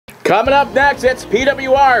Coming up next, it's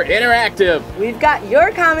PWR Interactive. We've got your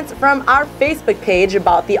comments from our Facebook page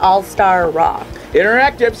about the All-Star Raw.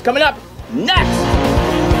 Interactive's coming up next.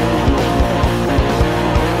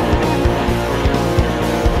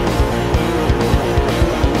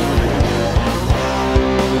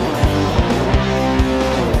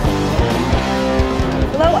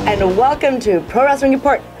 And welcome to Pro Wrestling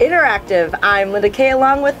Report Interactive. I'm Linda Kay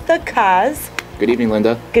along with the Kaz. Good evening,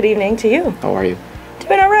 Linda. Good evening to you. How are you?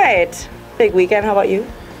 Doing all right. Big weekend. How about you?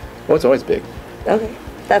 Well, it's always big. Okay.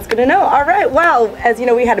 That's good to know. All right. Well, as you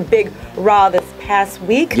know, we had a big Raw this past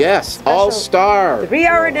week. Yes, All-Star.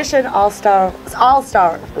 3-hour edition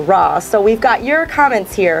All-Star Raw. So we've got your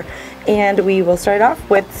comments here, and we will start off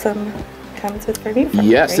with some comments from you.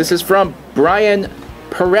 Yes, this is from Brian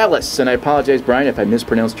Perelis, and I apologize, Brian, if I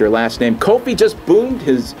mispronounced your last name. Kofi just boomed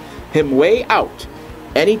him way out.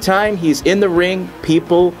 Anytime he's in the ring,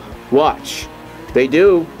 people watch. They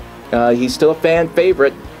do. He's still a fan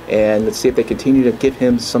favorite, and let's see if they continue to give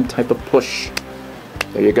him some type of push.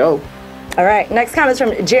 There you go. All right, next comment is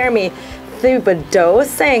from Jeremy Thibodeau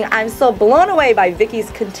saying, I'm so blown away by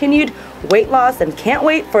Vicky's continued weight loss and can't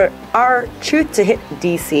wait for R-Truth to hit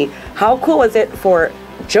DC. How cool was it for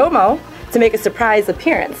Jomo to make a surprise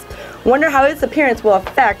appearance? Wonder how his appearance will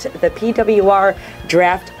affect the PWR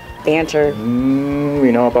draft banter.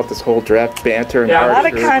 We know about this whole draft banter. And a lot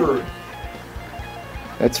of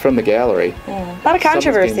that's from the gallery. Yeah, a lot of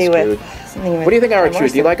controversy with something. What do you think of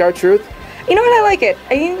R-Truth? Do you like R-Truth? You know what? I like it. I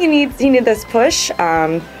think you need this push. It's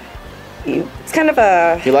kind of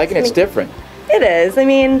a. You like it? It's different. It is. I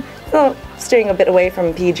mean, still steering a bit away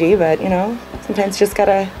from PG, but you know, sometimes you just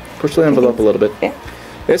gotta push the envelope a little bit. Yeah.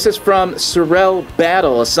 This is from Sorrel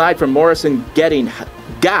Battle. Aside from Morrison getting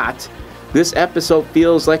got, this episode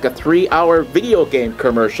feels like a 3-hour video game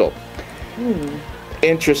commercial.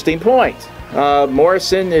 Interesting point.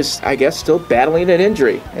 Morrison is, I guess, still battling an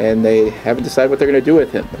injury, and they haven't decided what they're going to do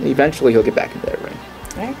with him. Eventually, he'll get back into that ring.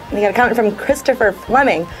 All right. We got a comment from Christopher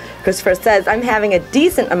Fleming. Christopher says, I'm having a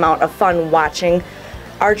decent amount of fun watching.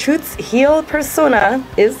 R-Truth's heel persona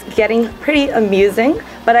is getting pretty amusing,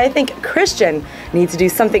 but I think Christian needs to do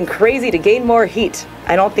something crazy to gain more heat.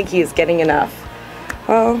 I don't think he's getting enough.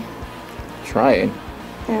 Well, trying.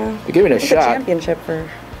 Yeah. You're giving it a shot. Championship for.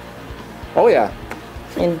 Oh yeah.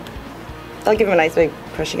 I mean, I'll give him a nice big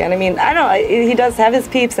push again. I mean, I don't know. He does have his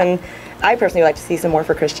peeps, and I personally like to see some more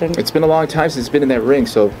for Christian. It's been a long time since he's been in that ring,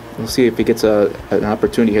 so we'll see if he gets an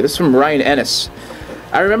opportunity here. This is from Ryan Ennis.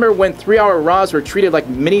 I remember when 3-hour Raws were treated like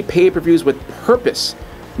mini pay-per-views with purpose.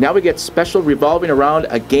 Now we get special revolving around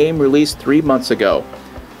a game released 3 months ago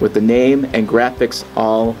with the name and graphics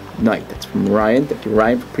all night. That's from Ryan. Thank you,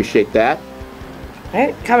 Ryan. Appreciate that. All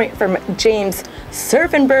right, coming from James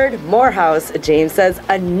Surfenbird Morehouse. James says,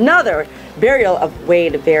 another burial of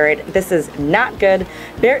Wade Barrett. This is not good.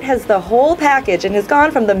 Barrett has the whole package and has gone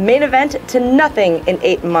from the main event to nothing in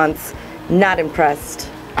 8 months. Not impressed.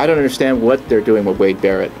 I don't understand what they're doing with Wade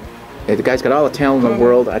Barrett. The guy's got all the talent in the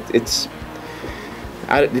world. It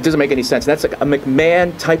doesn't make any sense. That's like a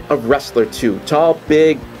McMahon type of wrestler too. Tall,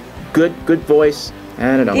 big, good voice.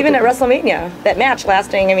 I don't know. Even at WrestleMania, that match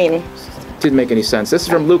lasting, I mean, didn't make any sense. This is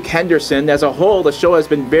from Luke Henderson. As a whole, the show has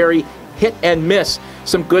been very hit and miss.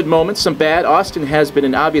 Some good moments, some bad. Austin has been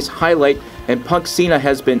an obvious highlight, and Punk Cena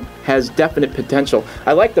has definite potential.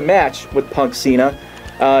 I like the match with Punk Cena.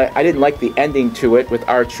 I didn't like the ending to it with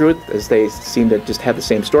R-Truth, as they seem to just have the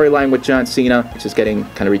same storyline with John Cena, which is getting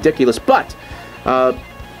kind of ridiculous. But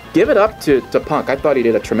give it up to Punk. I thought he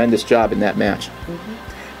did a tremendous job in that match.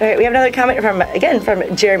 All right, we have another comment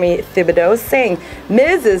from Jeremy Thibodeau saying,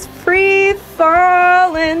 Miz is free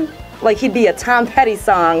falling. Like he'd be a Tom Petty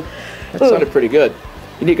song. That sounded pretty good.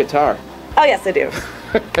 You need guitar. Oh, yes, I do.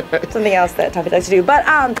 Something else that Tom Petty likes to do. But,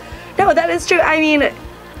 no, that is true. I mean,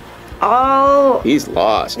 he's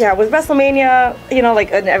lost. Yeah, with WrestleMania, you know,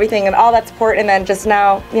 like, and everything and all that support, and then just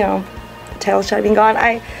now, you know, the title shot being gone.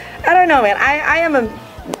 I don't know, man. I am a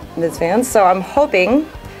Miz fan, so I'm hoping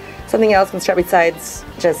something else can start besides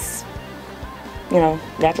just, you know,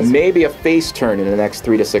 matches. Maybe a face turn in the next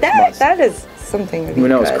 3 to 6 months. That is something. Who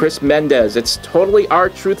knows? Good. Chris Mendez. It's totally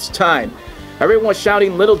R-Truth's time. Everyone was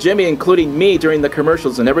shouting Little Jimmy, including me, during the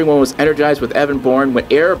commercials, and everyone was energized with Evan Bourne when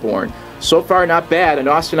Airborne. So far, not bad, and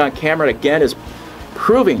Austin on camera again is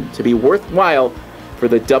proving to be worthwhile for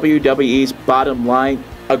the WWE's bottom line.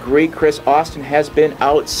 Agree, Chris. Austin has been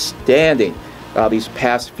outstanding these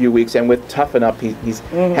past few weeks, and with Toughen Up, he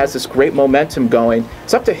has this great momentum going.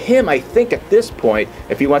 It's up to him, I think, at this point,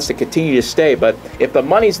 if he wants to continue to stay, but if the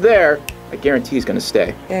money's there, I guarantee he's going to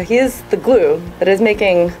stay. Yeah, he is the glue that is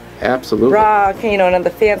making Absolutely. Brock, you know, and the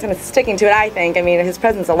fans kind of sticking to it, I think. I mean, his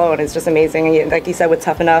presence alone is just amazing. Like you said, with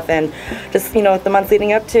Tough Enough, and just, you know, the months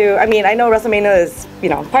leading up to, I mean, I know WrestleMania is, you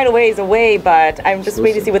know, quite a ways away, but I'm just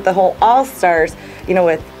waiting to see with the whole All-Stars, you know,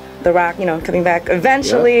 with The Rock, you know, coming back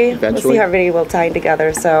eventually. Yeah, eventually. We'll see how everybody will tie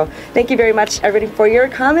together. So thank you very much, everybody, for your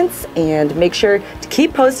comments, and make sure to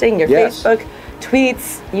keep posting your Facebook,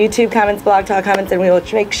 tweets, YouTube comments, Blog Talk comments, and we will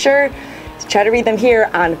make sure to try to read them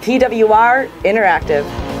here on PWR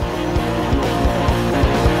Interactive.